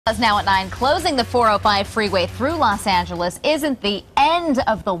Now at 9, closing the 405 freeway through Los Angeles isn't the end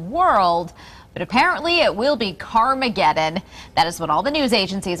of the world, but apparently it will be Carmageddon. That is what all the news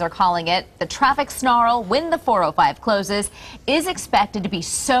agencies are calling it. The traffic snarl when the 405 closes is expected to be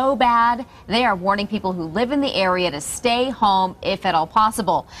so bad, they are warning people who live in the area to stay home if at all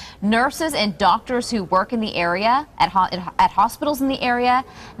possible. Nurses and doctors who work in the area, at hospitals in the area,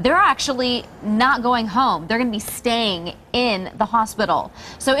 they're actually not going home. They're going to be staying in the hospital.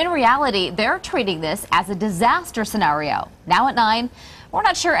 So in reality, they're treating this as a disaster scenario. Now at 9, we're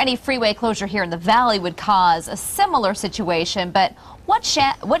not sure any freeway closure here in the Valley would cause a similar situation, but what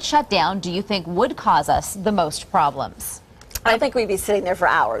shutdown do you think would cause us the most problems? I think we'd be sitting there for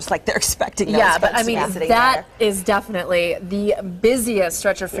hours, like they're expecting those. Yeah, but I mean, that is definitely the busiest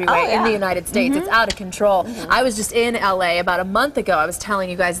stretch of freeway in the United States. It's out of control. I was just in LA about a month ago. I was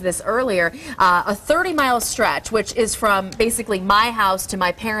telling you guys this earlier. A 30-mile stretch, which is from basically my house to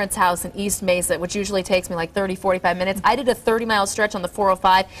my parents' house in East Mesa, which usually takes me like 30, 45 minutes. I did a 30-mile stretch on the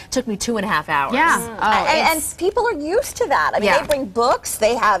 405. It took me 2.5 hours. Yeah. And people are used to that. I mean, they bring books.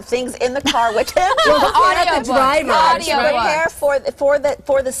 They have things in the car with them. Audio driver. For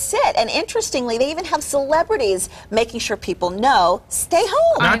the sit, and interestingly, they even have celebrities making sure people know stay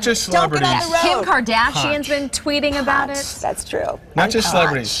home. Not just celebrities. Don't get on the road. Kim Kardashian's been tweeting about it. That's true. Not just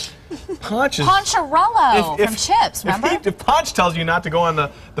celebrities. Poncherello from Chips, remember? If Ponch tells you not to go on the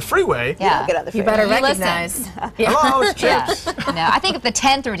freeway, Get on the freeway. You better recognize. Hello, it's Chips. No, I think if the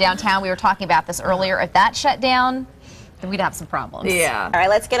 10 through downtown, we were talking about this earlier, if that shut down, then we'd have some problems. Yeah. All right,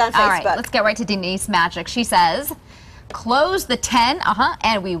 let's get on Facebook. All right, let's get right to Denise Magic. She says, close the 10,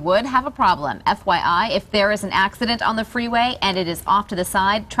 and we would have a problem. FYI, if there is an accident on the freeway and it is off to the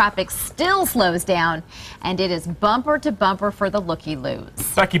side, traffic still slows down, and it is bumper to bumper for the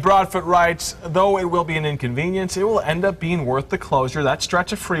looky-loos. Becky Broadfoot writes, though it will be an inconvenience, it will end up being worth the closure. That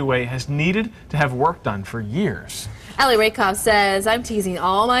stretch of freeway has needed to have work done for years. Ellie Rakoff says, I'm teasing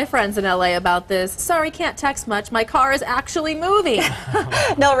all my friends in LA about this. Sorry, can't text much. My car is actually moving.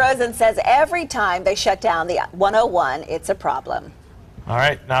 Noel Rosen says every time they shut down the 101, it's a problem. All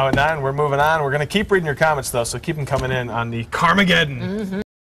right, now at 9, we're moving on. We're going to keep reading your comments, though, so keep them coming in on the Carmageddon.